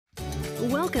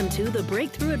Welcome to the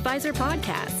Breakthrough Advisor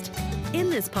Podcast. In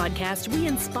this podcast, we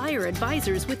inspire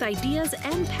advisors with ideas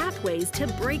and pathways to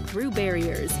break through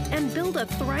barriers and build a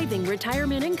thriving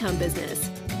retirement income business.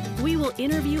 We will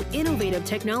interview innovative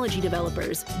technology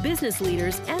developers, business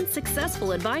leaders, and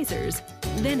successful advisors,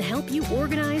 then help you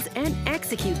organize and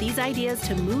execute these ideas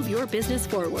to move your business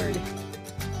forward.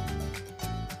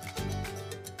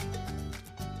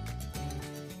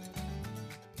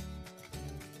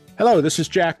 Hello, this is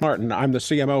Jack Martin. I'm the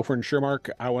CMO for InsureMark.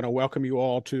 I want to welcome you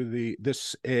all to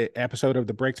this episode of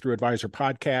the Breakthrough Advisor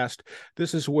Podcast.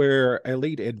 This is where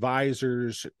elite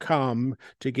advisors come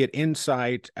to get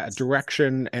insight,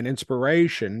 direction, and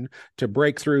inspiration to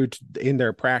break through in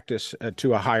their practice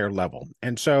to a higher level.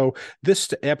 And so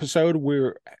this episode,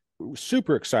 we're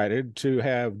super excited to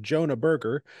have Jonah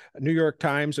Berger, New York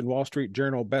Times and Wall Street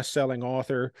Journal bestselling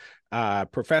author,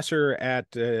 professor at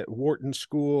Wharton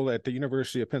School at the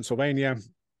University of Pennsylvania,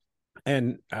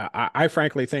 and I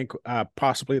frankly think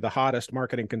possibly the hottest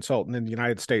marketing consultant in the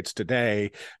United States today,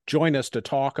 join us to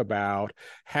talk about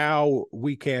how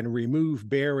we can remove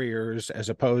barriers as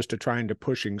opposed to trying to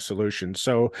pushing solutions.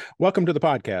 So welcome to the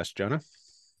podcast, Jonah.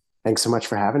 Thanks so much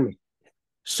for having me.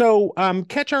 So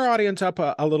catch our audience up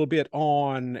a little bit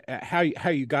on how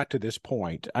you got to this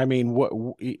point. I mean, what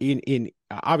in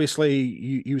obviously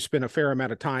you spent a fair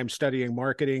amount of time studying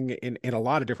marketing in a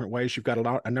lot of different ways. You've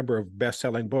got a number of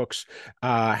best-selling books.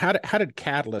 How did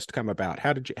Catalyst come about?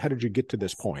 How did you get to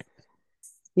this point?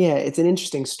 Yeah, it's an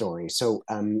interesting story. So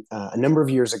a number of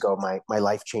years ago, my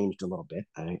life changed a little bit.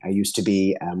 I used to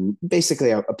be basically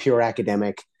a pure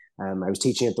academic. I was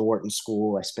teaching at the Wharton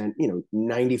School. I spent,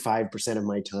 95% of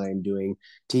my time doing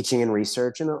teaching and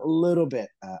research and a little bit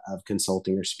of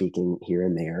consulting or speaking here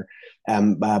and there.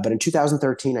 But in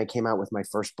 2013, I came out with my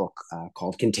first book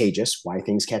called Contagious: Why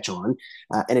Things Catch On.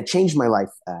 And it changed my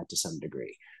life to some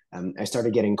degree. I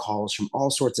started getting calls from all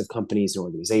sorts of companies and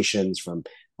organizations, from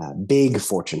big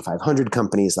Fortune 500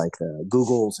 companies like the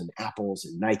Googles and Apples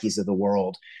and Nikes of the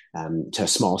world, to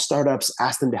small startups,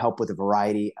 asked them to help with a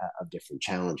variety of different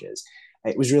challenges.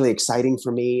 It was really exciting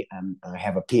for me. I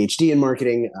have a PhD in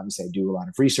marketing. Obviously, I do a lot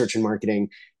of research in marketing,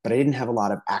 but I didn't have a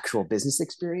lot of actual business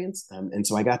experience. And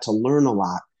so I got to learn a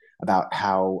lot about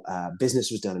how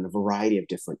business was done in a variety of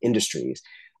different industries.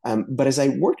 But as I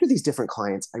worked with these different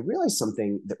clients, I realized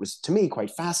something that was, to me,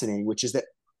 quite fascinating, which is that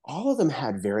all of them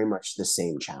had very much the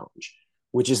same challenge,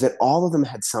 which is that all of them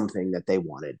had something that they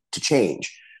wanted to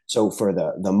change. So for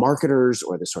the marketers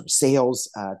or the sort of sales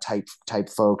type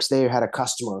folks, they had a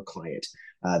customer or client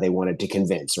they wanted to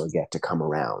convince or get to come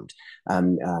around.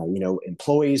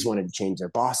 Employees wanted to change their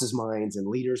bosses' minds, and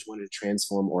leaders wanted to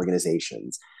transform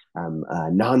organizations.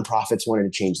 Nonprofits wanted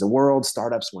to change the world.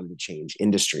 Startups wanted to change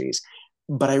industries.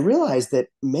 But I realized that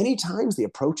many times the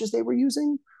approaches they were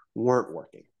using weren't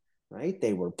working, right?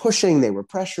 They were pushing, they were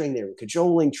pressuring, they were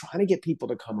cajoling, trying to get people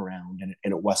to come around, and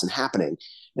it wasn't happening.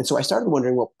 And so I started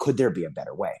wondering, well, could there be a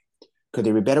better way? Could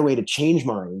there be a better way to change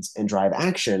minds and drive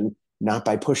action, not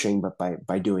by pushing, but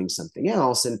by doing something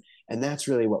else? And that's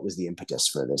really what was the impetus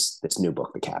for this new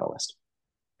book, The Catalyst.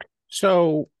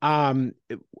 So one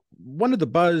of the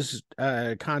buzz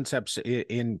concepts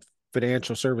in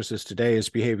financial services today is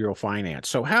behavioral finance.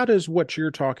 So how does what you're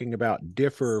talking about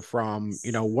differ from,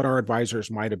 what our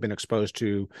advisors might have been exposed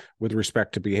to with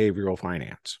respect to behavioral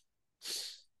finance?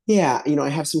 Yeah, I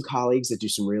have some colleagues that do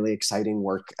some really exciting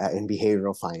work in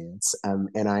behavioral finance.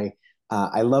 And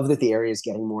I love that the area is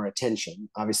getting more attention.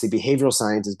 Obviously, behavioral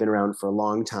science has been around for a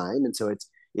long time. And so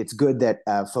it's good that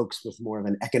folks with more of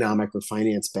an economic or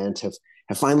finance bent have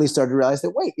finally started to realize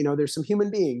that, wait, there's some human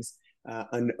beings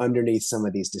underneath some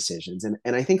of these decisions.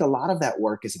 And I think a lot of that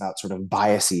work is about sort of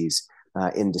biases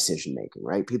in decision making,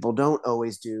 right? People don't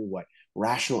always do what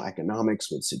rational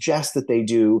economics would suggest that they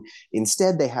do.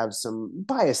 Instead, they have some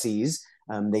biases.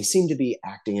 They seem to be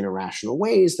acting in irrational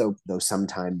ways, though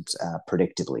sometimes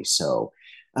predictably so.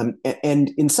 And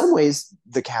in some ways,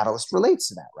 the Catalyst relates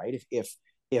to that, right?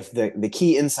 If the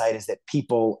key insight is that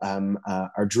people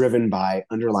are driven by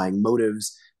underlying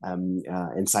motives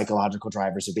and psychological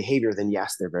drivers of behavior, then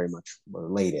yes, they're very much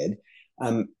related.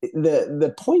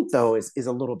 The point, though, is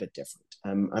a little bit different.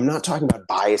 I'm not talking about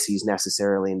biases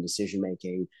necessarily in decision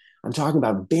making. I'm talking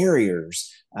about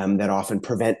barriers that often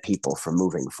prevent people from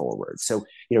moving forward. So,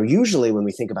 usually when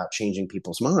we think about changing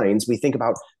people's minds, we think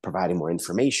about providing more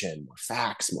information, more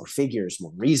facts, more figures,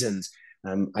 more reasons.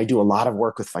 I do a lot of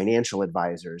work with financial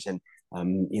advisors, and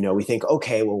we think,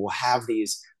 okay, well, we'll have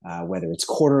these, whether it's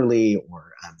quarterly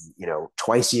or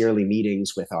twice yearly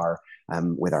meetings with our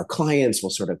clients.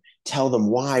 We'll sort of tell them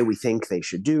why we think they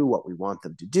should do what we want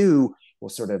them to do. We'll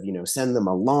sort of, send them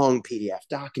a long PDF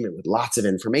document with lots of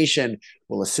information.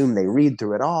 We'll assume they read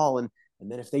through it all. And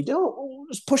then if they don't, we'll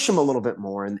just push them a little bit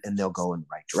more and they'll go in the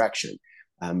right direction.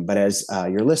 But as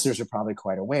your listeners are probably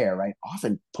quite aware, right,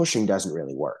 often pushing doesn't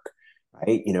really work,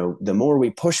 right? The more we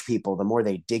push people, the more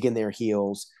they dig in their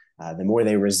heels, the more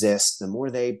they resist, the more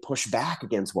they push back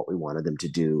against what we wanted them to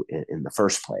do in the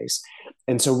first place.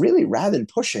 And so really, rather than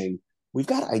pushing, we've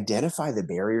got to identify the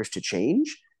barriers to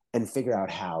change and figure out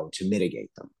how to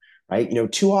mitigate them, right?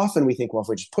 Too often we think, well, if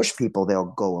we just push people,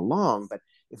 they'll go along. But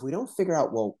if we don't figure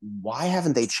out, well, why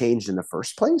haven't they changed in the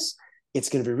first place? It's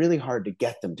going to be really hard to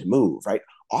get them to move, right?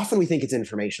 Often we think it's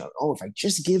information. Oh, if I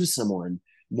just give someone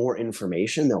more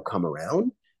information, they'll come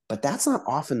around. But that's not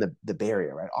often the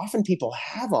barrier, right? Often people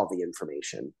have all the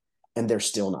information and they're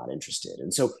still not interested.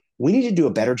 And so we need to do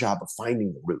a better job of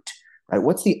finding the root, right?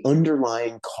 What's the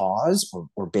underlying cause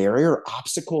or barrier or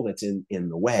obstacle that's in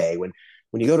the way? When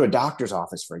you go to a doctor's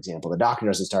office, for example, the doctor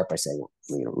doesn't start by saying,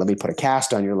 well, let me put a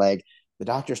cast on your leg. The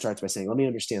doctor starts by saying, let me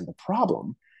understand the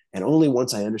problem. And only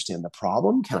once I understand the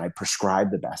problem can I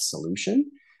prescribe the best solution.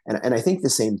 And I think the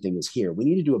same thing is here. We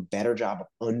need to do a better job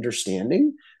of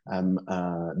understanding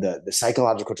the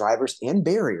psychological drivers and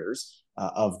barriers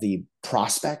of the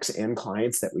prospects and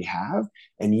clients that we have,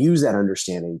 and use that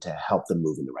understanding to help them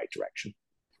move in the right direction.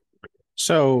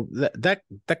 So that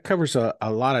covers a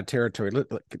lot of territory.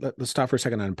 Let's stop for a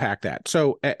second and unpack that.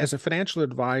 So as a financial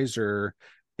advisor,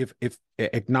 if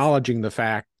acknowledging the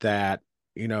fact that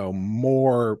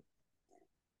more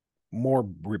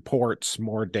reports,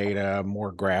 more data,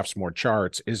 more graphs, more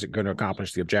charts isn't going to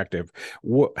accomplish the objective.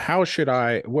 What should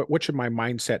my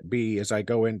mindset be as I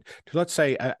go into, let's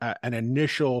say, an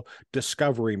initial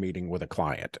discovery meeting with a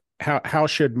client? How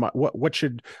should what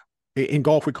should, in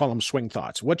golf we call them swing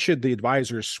thoughts? What should the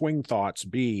advisor's swing thoughts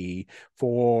be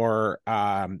for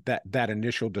that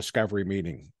initial discovery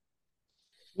meeting?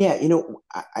 Yeah,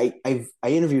 I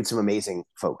interviewed some amazing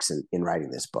folks in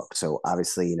writing this book. So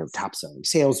obviously, top selling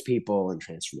salespeople and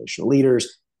transformational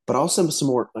leaders, but also some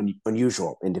more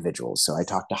unusual individuals. So I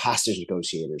talked to hostage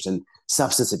negotiators and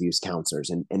substance abuse counselors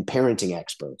and parenting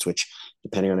experts, which,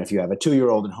 depending on if you have a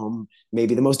 2-year-old at home, may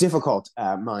be the most difficult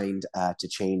mind to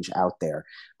change out there.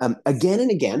 Again and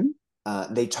again,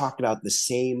 they talked about the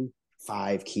same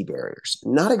 5 key barriers,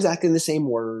 not exactly in the same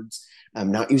words,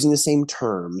 not using the same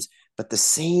terms, but the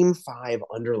same 5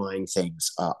 underlying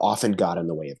things often got in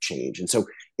the way of change. And so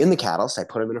in the Catalyst, I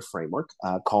put them in a framework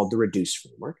called the REDUCE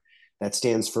framework. That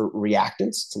stands for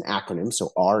reactance. It's an acronym.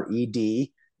 So REDU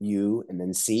and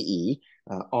then CE.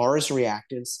 R is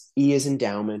reactance, E is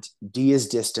endowment, D is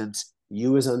distance,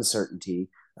 U is uncertainty,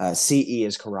 CE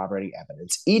is corroborating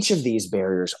evidence. Each of these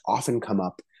barriers often come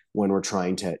up when we're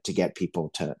trying to get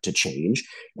people to change.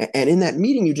 And in that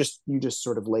meeting, you just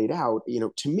sort of laid out,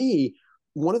 to me,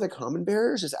 one of the common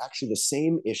barriers is actually the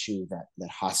same issue that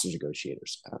hostage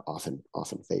negotiators often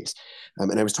face.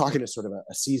 And I was talking to sort of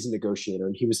a seasoned negotiator,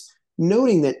 and he was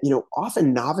noting that,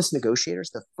 often novice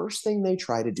negotiators, the first thing they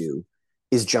try to do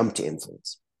is jump to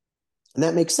influence. And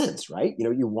that makes sense, right?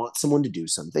 You want someone to do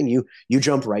something, you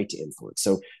jump right to influence.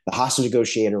 So the hostage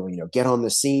negotiator will, get on the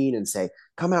scene and say,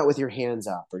 come out with your hands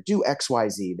up or do X, Y,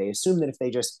 Z. They assume that if they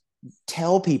just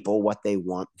tell people what they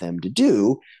want them to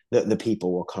do, the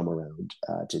people will come around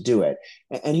to do it.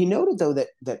 And he noted, though,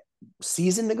 that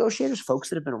seasoned negotiators, folks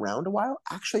that have been around a while,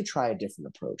 actually try a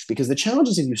different approach, because the challenge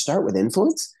is if you start with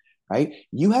influence, right,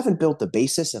 you haven't built the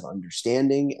basis of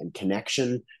understanding and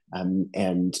connection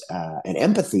and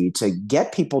empathy to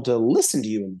get people to listen to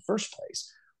you in the first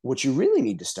place. What you really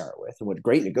need to start with, and what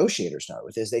great negotiators start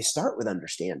with, is they start with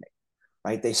understanding,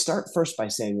 right? They start first by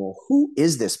saying, well, who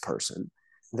is this person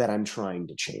that I'm trying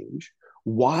to change?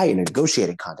 Why, in a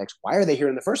negotiating context, why are they here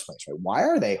in the first place, right? Why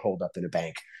are they holed up in a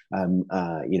bank,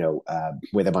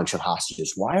 with a bunch of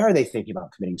hostages? Why are they thinking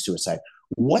about committing suicide?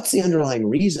 What's the underlying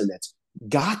reason that's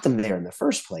got them there in the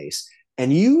first place?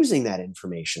 And using that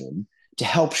information to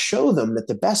help show them that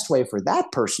the best way for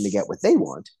that person to get what they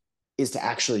want is to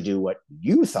actually do what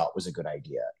you thought was a good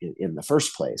idea in the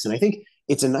first place. And I think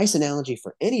it's a nice analogy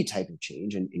for any type of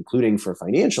change, and including for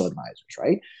financial advisors,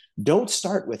 right? Don't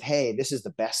start with, hey, this is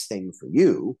the best thing for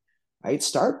you, right?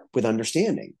 Start with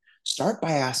understanding. Start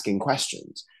by asking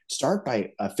questions. Start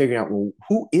by figuring out, well,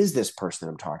 who is this person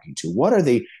I'm talking to? What are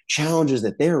the challenges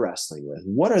that they're wrestling with?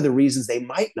 What are the reasons they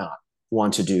might not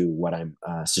want to do what I'm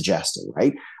suggesting,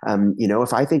 right?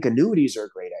 If I think annuities are a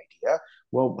great idea,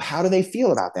 well, how do they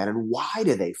feel about that? And why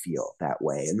do they feel that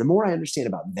way? And the more I understand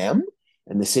about them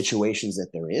and the situations that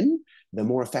they're in, the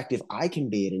more effective I can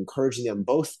be at encouraging them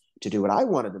both to do what I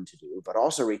wanted them to do, but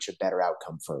also reach a better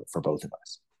outcome for both of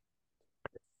us.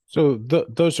 So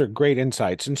those are great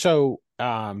insights. And so,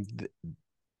 some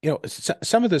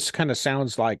of this kind of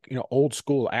sounds like, old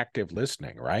school active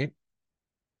listening, right?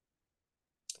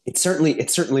 It's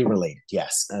certainly related,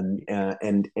 yes.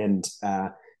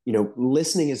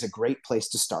 Listening is a great place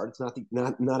to start. It's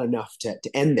not enough to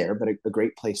end there, but a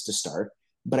great place to start.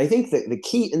 But I think that the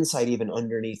key insight, even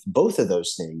underneath both of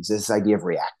those things, is this idea of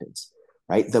reactance,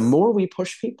 right? The more we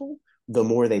push people, the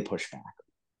more they push back.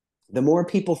 The more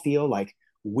people feel like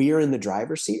we're in the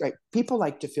driver's seat, right? People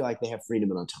like to feel like they have freedom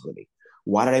and autonomy.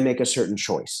 Why did I make a certain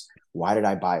choice? Why did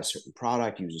I buy a certain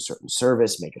product, use a certain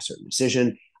service, make a certain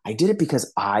decision? I did it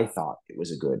because I thought it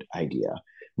was a good idea.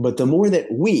 But the more that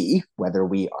we, whether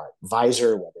we are an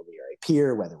advisor, whether we are a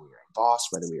peer, whether we are a boss,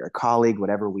 whether we are a colleague,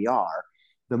 whatever we are,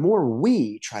 the more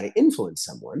we try to influence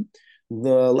someone,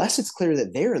 the less it's clear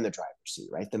that they're in the driver's seat,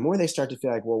 right? The more they start to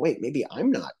feel like, well, wait, maybe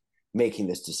I'm not making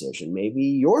this decision. Maybe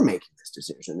you're making this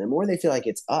decision. The more they feel like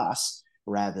it's us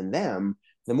rather than them,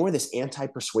 the more this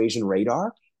anti-persuasion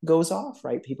radar goes off,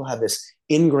 right? People have this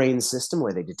ingrained system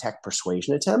where they detect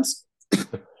persuasion attempts.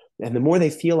 And the more they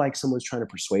feel like someone's trying to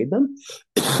persuade them,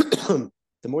 the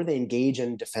more they engage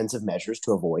in defensive measures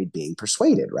to avoid being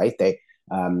persuaded, right? They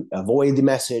avoid the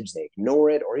message, they ignore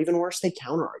it, or even worse, they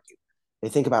counter argue. They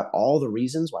think about all the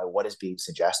reasons why what is being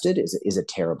suggested is a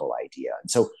terrible idea.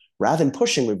 And so rather than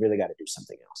pushing, we've really got to do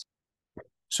something else.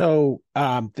 So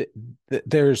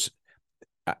there's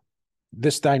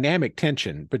this dynamic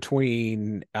tension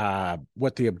between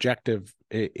what the objective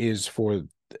is for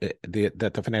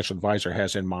that the financial advisor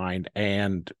has in mind,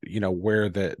 and where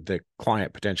the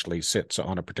client potentially sits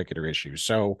on a particular issue.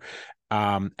 So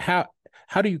how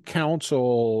do you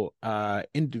counsel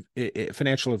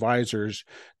financial advisors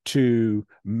to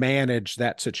manage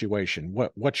that situation?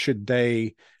 What should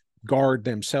they guard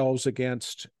themselves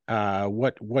against?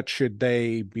 What should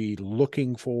they be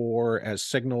looking for as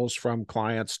signals from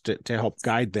clients to help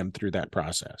guide them through that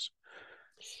process?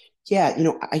 Yeah,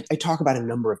 I talk about a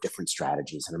number of different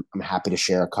strategies, and I'm happy to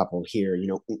share a couple here.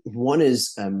 One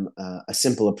is a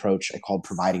simple approach I call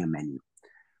providing a menu,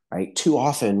 right? Too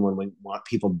often when we want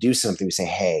people to do something, we say,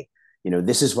 hey,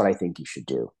 this is what I think you should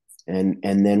do.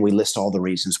 And then we list all the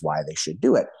reasons why they should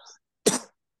do it.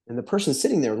 And the person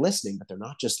sitting there listening, but they're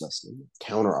not just listening,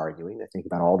 counter arguing. They think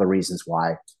about all the reasons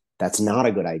why that's not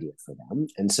a good idea for them.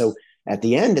 And so at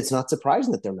the end, it's not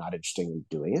surprising that they're not interested in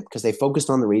doing it because they focused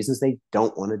on the reasons they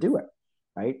don't want to do it,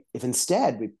 right? If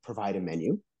instead we provide a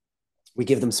menu, we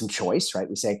give them some choice, right?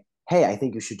 We say, hey, I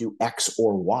think you should do X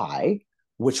or Y.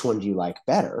 Which one do you like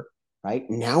better, right?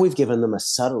 Now we've given them a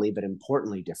subtly but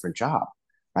importantly different job,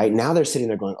 right? Now they're sitting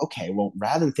there going, okay, well,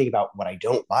 rather than think about what I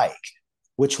don't like,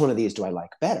 which one of these do I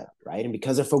like better, right? And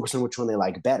because they're focused on which one they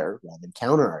like better rather than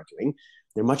counter arguing,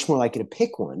 they're much more likely to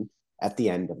pick one at the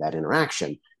end of that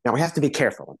interaction. Now, we have to be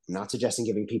careful. I'm not suggesting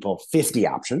giving people 50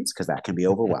 options because that can be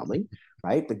overwhelming,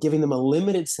 right? But giving them a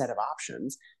limited set of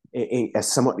options, a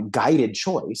somewhat guided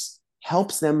choice,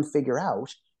 helps them figure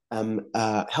out,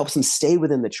 helps them stay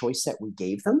within the choice set we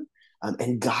gave them,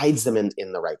 and guides them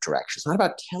in the right direction. It's not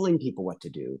about telling people what to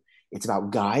do. It's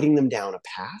about guiding them down a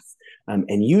path,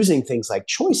 and using things like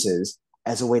choices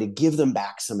as a way to give them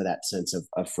back some of that sense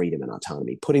of freedom and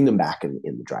autonomy, putting them back in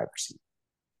the driver's seat.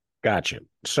 Gotcha.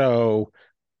 So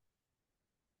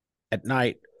at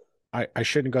night, I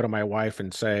shouldn't go to my wife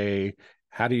and say,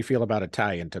 how do you feel about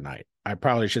Italian tonight? I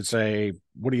probably should say,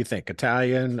 what do you think,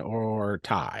 Italian or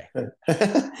Thai?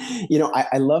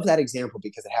 I love that example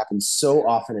because it happens so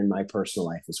often in my personal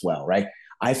life as well, right?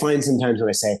 I find sometimes when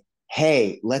I say,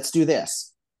 hey, let's do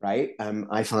this, right?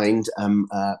 I find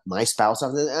my spouse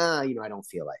often, I don't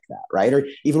feel like that, right? Or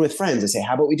even with friends, I say,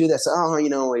 how about we do this? Oh, we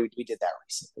did that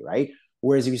recently, right?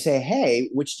 Whereas if you say, hey,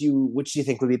 which do you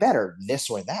think would be better, this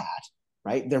or that,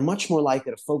 right? They're much more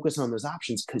likely to focus on those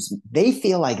options because they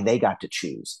feel like they got to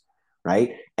choose,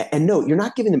 right? And no, you're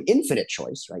not giving them infinite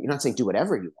choice, right? You're not saying do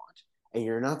whatever you want. And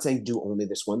you're not saying do only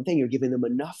this one thing. You're giving them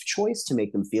enough choice to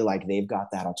make them feel like they've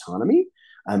got that autonomy.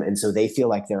 And so they feel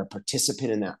like they're a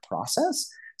participant in that process,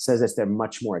 so that they're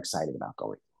much more excited about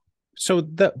going. So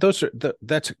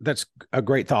that's a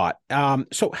great thought.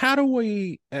 So how do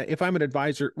we, if I'm an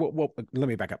advisor, well, let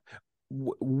me back up.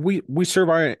 We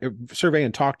survey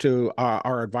and talk to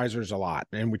our advisors a lot,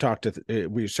 and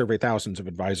we survey thousands of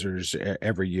advisors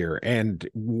every year. And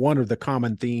one of the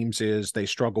common themes is they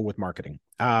struggle with marketing.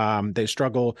 They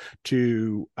struggle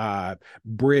to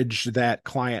bridge that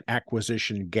client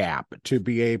acquisition gap to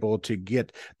be able to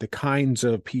get the kinds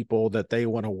of people that they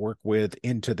want to work with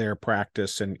into their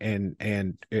practice and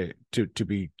to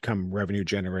become revenue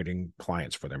generating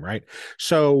clients for them, right?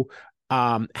 So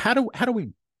how do we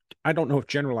I don't know if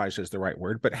generalize is the right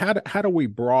word, but how do we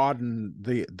broaden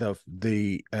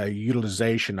the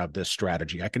utilization of this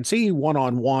strategy? I can see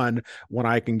one-on-one when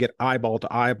I can get eyeball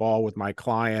to eyeball with my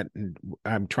client, and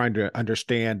I'm trying to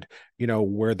understand,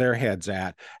 where their head's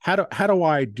at. How do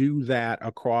I do that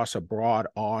across a broad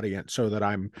audience so that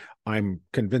I'm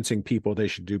convincing people they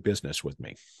should do business with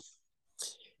me?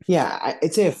 Yeah,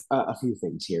 I'd say a few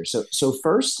things here. So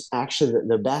first, actually,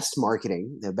 the best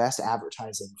marketing, the best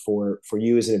advertising for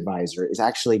you as an advisor is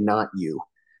actually not you,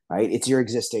 right? It's your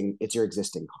existing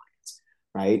clients,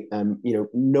 right?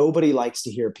 Nobody likes to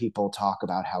hear people talk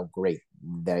about how great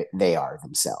they are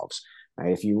themselves,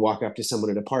 right? If you walk up to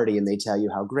someone at a party and they tell you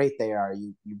how great they are,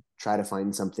 you try to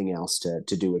find something else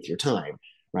to do with your time,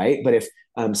 right? But if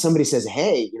somebody says,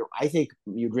 "Hey, I think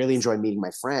you'd really enjoy meeting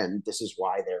my friend. This is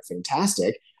why they're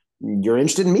fantastic," you're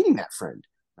interested in meeting that friend,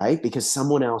 right? Because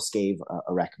someone else gave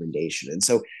a recommendation. And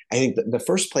so I think the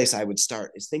first place I would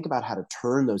start is think about how to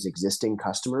turn those existing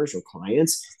customers or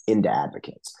clients into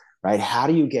advocates, right? How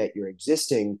do you get your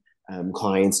existing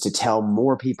clients to tell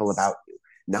more people about you?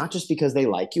 Not just because they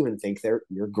like you and think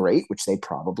you're great, which they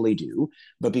probably do,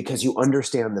 but because you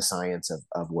understand the science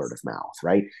of word of mouth,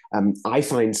 right? I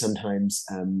find sometimes,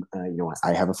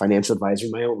 I have a financial advisor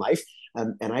in my own life,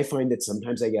 and I find that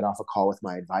sometimes I get off a call with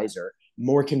my advisor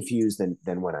more confused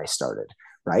than when I started,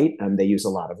 right? They use a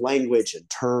lot of language and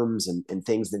terms and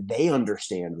things that they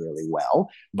understand really well,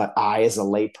 but I, as a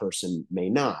layperson, may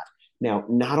not. Now,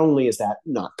 not only is that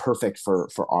not perfect for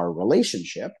our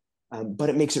relationship, but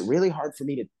it makes it really hard for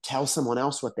me to tell someone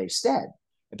else what they've said,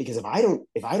 because if I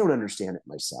don't understand it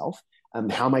myself,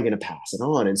 how am I going to pass it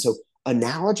on? And so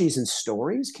analogies and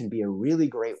stories can be a really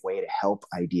great way to help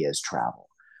ideas travel,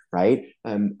 right?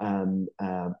 I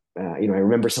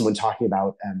remember someone talking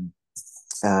about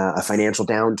a financial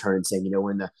downturn, saying,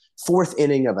 we're in the fourth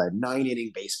inning of a 9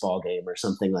 inning baseball game or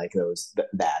something like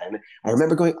that. And I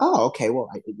remember going, oh, okay, well,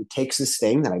 it takes this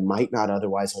thing that I might not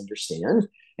otherwise understand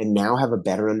and now have a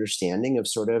better understanding of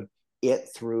sort of it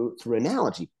through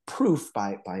analogy, proof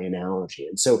by analogy.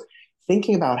 And so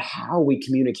thinking about how we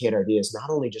communicate our ideas,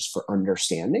 not only just for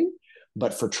understanding,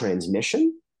 but for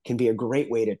transmission, can be a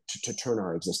great way to turn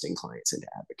our existing clients into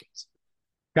advocates.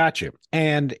 Gotcha.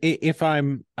 And if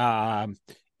I'm,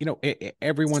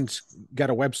 everyone's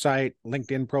got a website,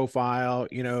 LinkedIn profile,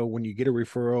 when you get a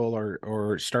referral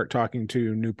or start talking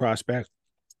to new prospects,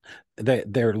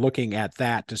 they're looking at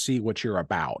that to see what you're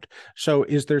about. So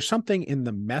is there something in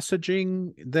the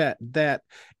messaging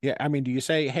yeah, I mean, do you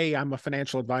say, "Hey, I'm a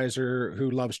financial advisor who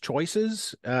loves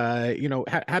choices"? How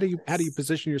do you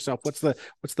position yourself? What's the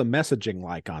messaging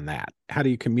like on that? How do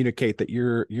you communicate that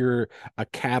you're a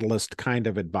catalyst kind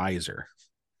of advisor?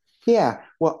 Yeah,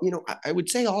 well, I would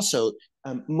say also,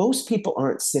 most people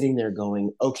aren't sitting there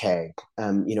going, okay,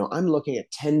 I'm looking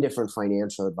at 10 different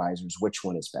financial advisors, which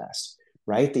one is best,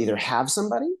 right? They either have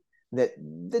somebody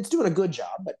that's doing a good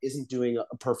job but isn't doing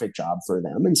a perfect job for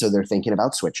them, and so they're thinking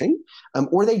about switching,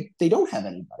 or they don't have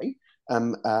anybody,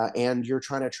 and you're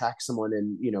trying to attract someone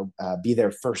and be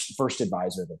their first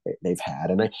advisor that they've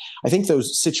had. And I think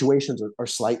those situations are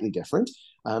slightly different.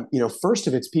 First,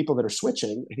 if it's people that are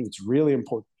switching, I think it's really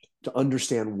important to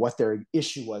understand what their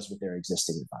issue was with their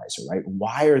existing advisor, right?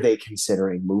 Why are they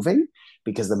considering moving?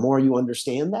 Because the more you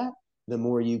understand that, the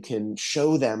more you can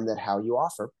show them that how you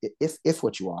offer, if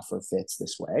what you offer fits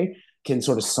this way, can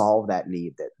sort of solve that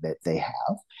need that they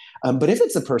have. But if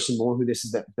it's the person more who this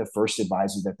is the first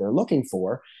advisor that they're looking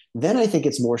for, then I think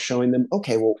it's more showing them,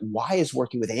 okay, well, why is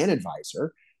working with an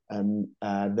advisor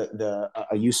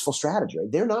a useful strategy?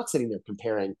 Right? They're not sitting there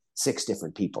comparing 6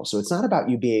 different people. So it's not about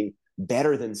you being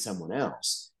better than someone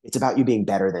else. It's about you being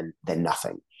better than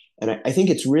nothing. And I think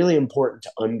it's really important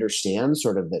to understand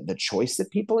sort of the choice that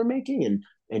people are making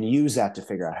and use that to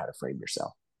figure out how to frame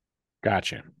yourself.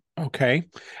 Gotcha. Okay.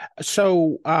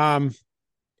 So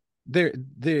there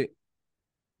the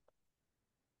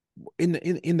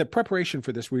in the preparation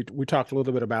for this, we talked a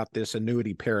little bit about this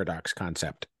annuity paradox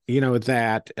concept.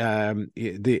 That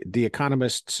the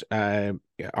economists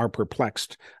are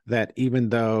perplexed that even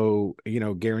though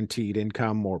guaranteed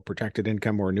income or protected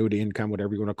income or annuity income,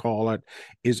 whatever you want to call it,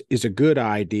 is a good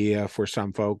idea for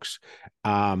some folks,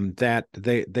 that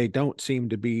they don't seem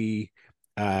to be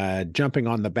jumping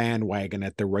on the bandwagon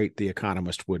at the rate the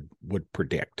economist would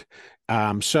predict.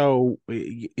 So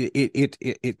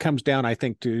it comes down, I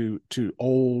think, to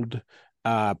old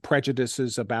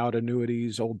prejudices about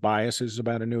annuities, old biases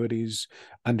about annuities,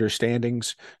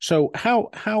 understandings. So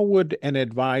how would an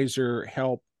advisor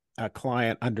help a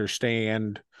client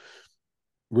understand,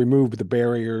 remove the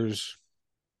barriers,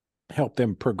 help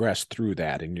them progress through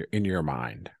that in your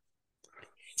mind?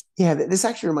 Yeah, this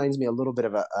actually reminds me a little bit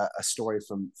of a story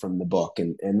from the book,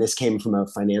 and this came from a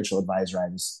financial advisor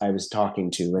I was talking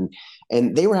to,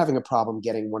 and they were having a problem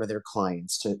getting one of their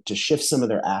clients to shift some of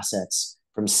their assets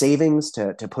from savings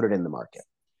to put it in the market.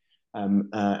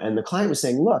 And the client was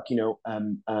saying, look,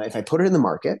 if I put it in the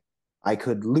market, I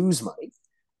could lose money.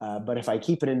 But if I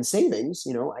keep it in savings,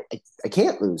 I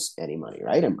can't lose any money,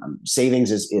 right? Savings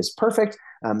is perfect.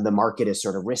 The market is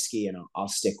sort of risky, and I'll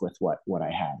stick with what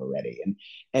I have already.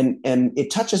 And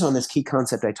it touches on this key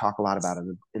concept I talk a lot about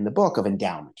in the book of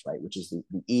endowment, right? Which is the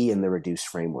E in the reduced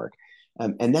framework.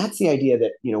 And that's the idea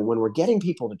that, when we're getting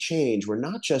people to change, we're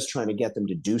not just trying to get them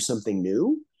to do something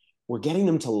new, we're getting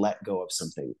them to let go of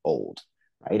something old,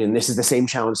 right? And this is the same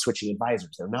challenge switching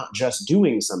advisors. They're not just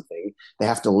doing something, they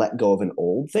have to let go of an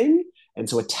old thing. And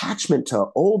so attachment to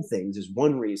old things is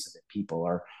one reason that people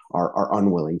are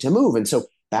unwilling to move. And so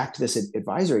back to this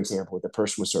advisor example, with the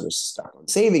person was sort of stuck on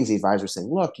savings, the advisor saying,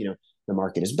 look, the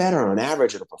market is better on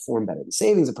average, it'll perform better than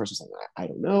savings. The person saying, I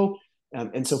don't know.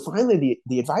 And so finally,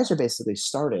 the advisor basically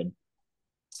started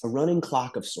a running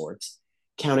clock of sorts,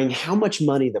 counting how much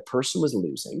money the person was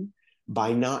losing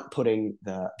by not putting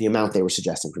the amount they were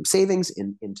suggesting from savings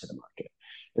into the market.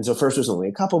 And so first it was only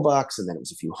a couple bucks, and then it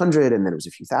was a few hundred, and then it was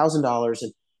a few $1,000s.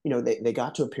 And, they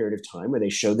got to a period of time where they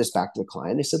showed this back to the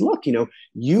client. They said, look,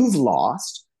 you've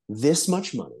lost this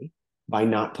much money by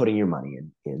not putting your money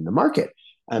in the market.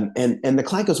 And the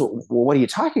client goes, well, what are you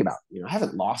talking about? I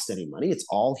haven't lost any money. It's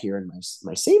all here in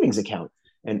my savings account.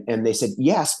 And they said,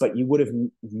 yes, but you would have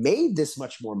made this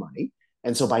much more money.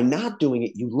 And so by not doing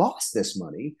it, you lost this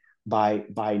money by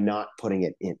not putting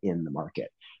it in the market.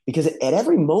 Because at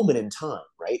every moment in time,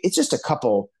 right, it's just a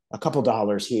couple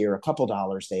dollars here, a couple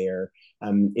dollars there.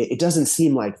 It doesn't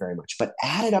seem like very much, but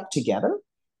add it up together,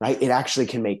 right? It actually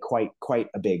can make quite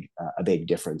a big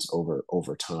difference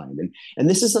over time. And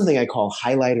this is something I call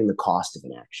highlighting the cost of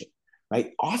inaction,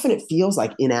 right? Often it feels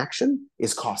like inaction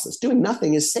is costless. Doing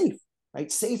nothing is safe,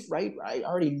 right? Safe, right? I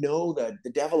already know the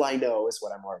devil I know is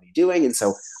what I'm already doing, and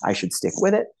so I should stick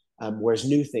with it. Whereas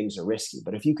new things are risky.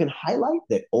 But if you can highlight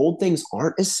that old things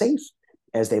aren't as safe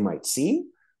as they might seem,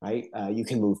 right, you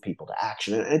can move people to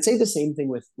action. And I'd say the same thing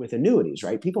with annuities,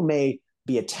 right? People may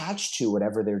be attached to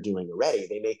whatever they're doing already.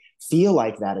 They may feel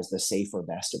like that is the safer,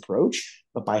 best approach,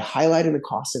 but by highlighting the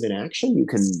cost of inaction, you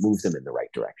can move them in the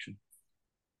right direction.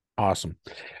 Awesome.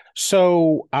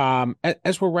 So,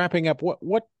 as we're wrapping up,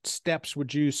 what steps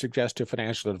would you suggest to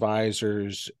financial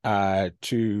advisors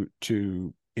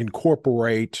to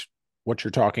incorporate what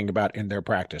you're talking about in their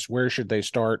practice? Where should they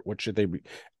start? What should they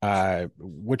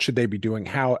be doing?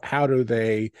 How do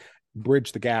they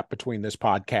bridge the gap between this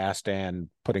podcast and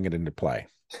putting it into play?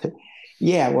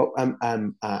 Yeah, well, I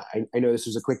know this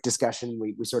was a quick discussion.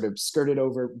 We sort of skirted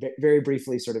over very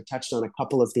briefly, sort of touched on a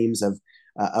couple of themes of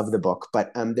the book,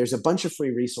 but there's a bunch of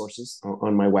free resources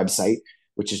on my website,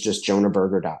 which is just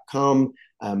jonahberger.com.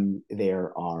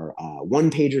 There are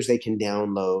one-pagers they can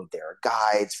download. There are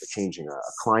guides for changing a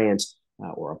client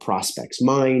or a prospect's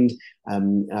mind.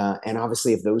 And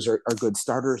obviously, if those are good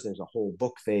starters, there's a whole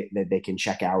book that they can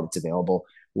check out. It's available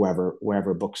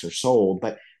wherever books are sold.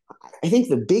 But I think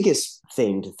the biggest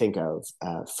thing to think of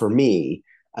for me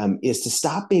is to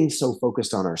stop being so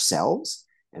focused on ourselves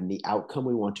and the outcome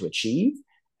we want to achieve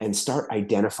and start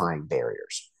identifying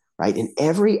barriers, right? In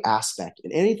every aspect,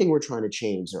 in anything we're trying to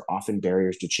change, there are often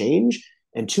barriers to change.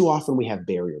 And too often we have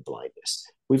barrier blindness.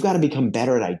 We've got to become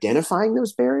better at identifying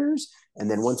those barriers. And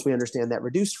then once we understand that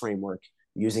reduced framework,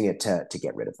 using it to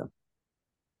get rid of them.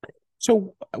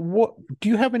 So, what do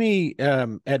you have any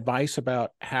advice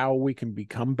about how we can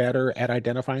become better at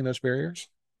identifying those barriers?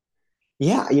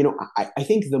 Yeah, I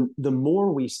think the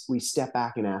more we step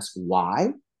back and ask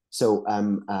why. So,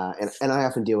 and I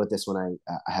often deal with this when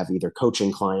I have either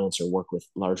coaching clients or work with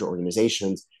larger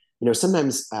organizations.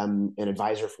 Sometimes an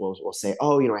advisor will say,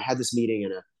 "Oh, I had this meeting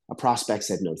and a prospect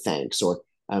said no thanks," or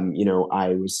I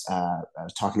was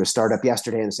talking to a startup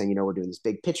yesterday and saying, we're doing this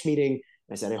big pitch meeting.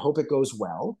 And I said, I hope it goes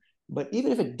well. But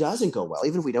even if it doesn't go well,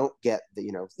 even if we don't get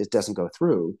it doesn't go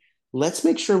through, let's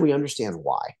make sure we understand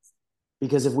why.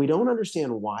 Because if we don't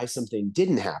understand why something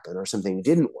didn't happen or something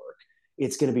didn't work,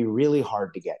 it's going to be really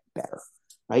hard to get better,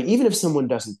 right? Even if someone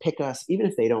doesn't pick us, even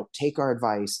if they don't take our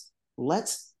advice,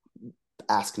 let's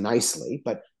ask nicely,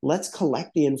 but let's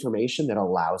collect the information that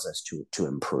allows us to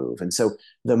improve. And so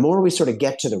the more we sort of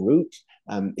get to the root,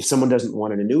 if someone doesn't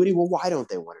want an annuity, well, why don't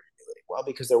they want an annuity? Well,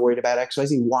 because they're worried about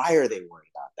XYZ. Why are they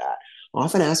worried about that?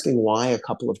 Often asking why a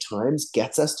couple of times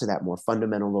gets us to that more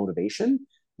fundamental motivation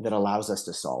that allows us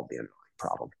to solve the underlying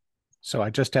problem. So I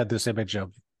just had this image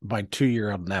of my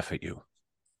 2-year-old nephew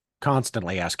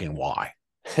constantly asking why.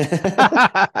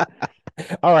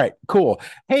 All right, cool.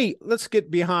 Hey, let's get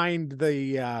behind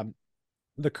the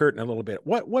curtain a little bit.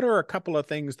 What are a couple of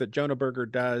things that Jonah Berger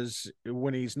does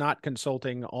when he's not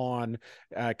consulting on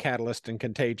Catalyst and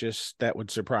Contagious that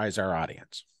would surprise our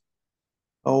audience?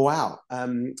 Oh wow!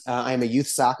 I'm a youth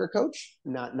soccer coach,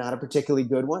 not a particularly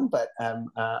good one, but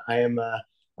I am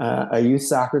a youth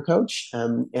soccer coach,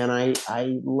 and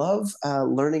I love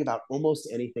learning about almost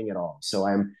anything at all. So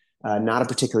I'm not a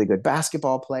particularly good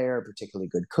basketball player, a particularly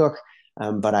good cook,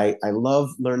 but I love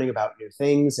learning about new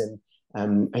things, and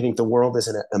I think the world is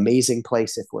an amazing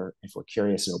place if we're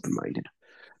curious and open minded.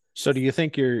 So, do you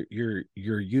think your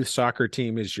youth soccer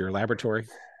team is your laboratory?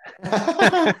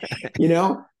 You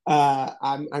know,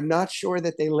 I'm not sure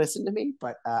that they listen to me,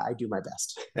 but I do my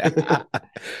best.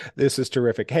 This is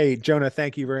terrific. Hey, Jonah,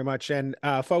 thank you very much. And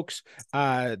folks,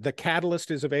 the Catalyst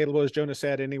is available, as Jonah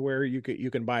said, anywhere you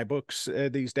can buy books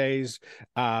these days.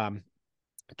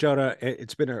 Jonah,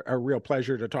 it's been a real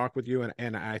pleasure to talk with you,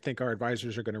 and I think our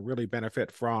advisors are going to really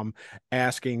benefit from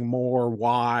asking more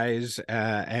whys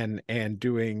and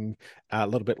doing a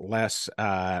little bit less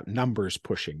numbers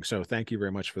pushing. So thank you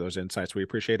very much for those insights. We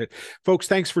appreciate it. Folks,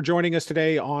 thanks for joining us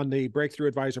today on the Breakthrough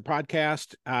Advisor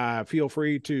podcast. Feel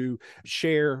free to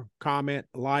share, comment,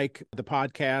 like the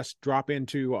podcast, drop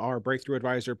into our Breakthrough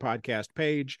Advisor podcast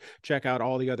page, check out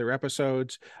all the other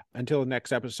episodes. Until the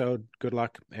next episode, good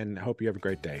luck and hope you have a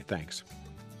great day. Thanks.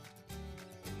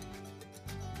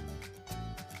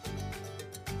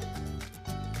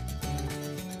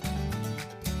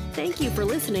 Thank you for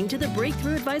listening to the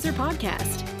Breakthrough Advisor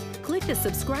podcast. Click the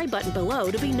subscribe button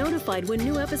below to be notified when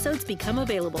new episodes become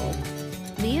available.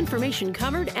 The information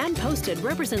covered and posted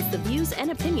represents the views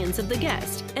and opinions of the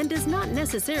guest and does not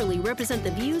necessarily represent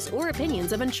the views or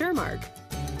opinions of InsureMark.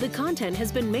 The content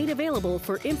has been made available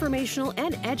for informational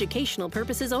and educational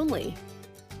purposes only.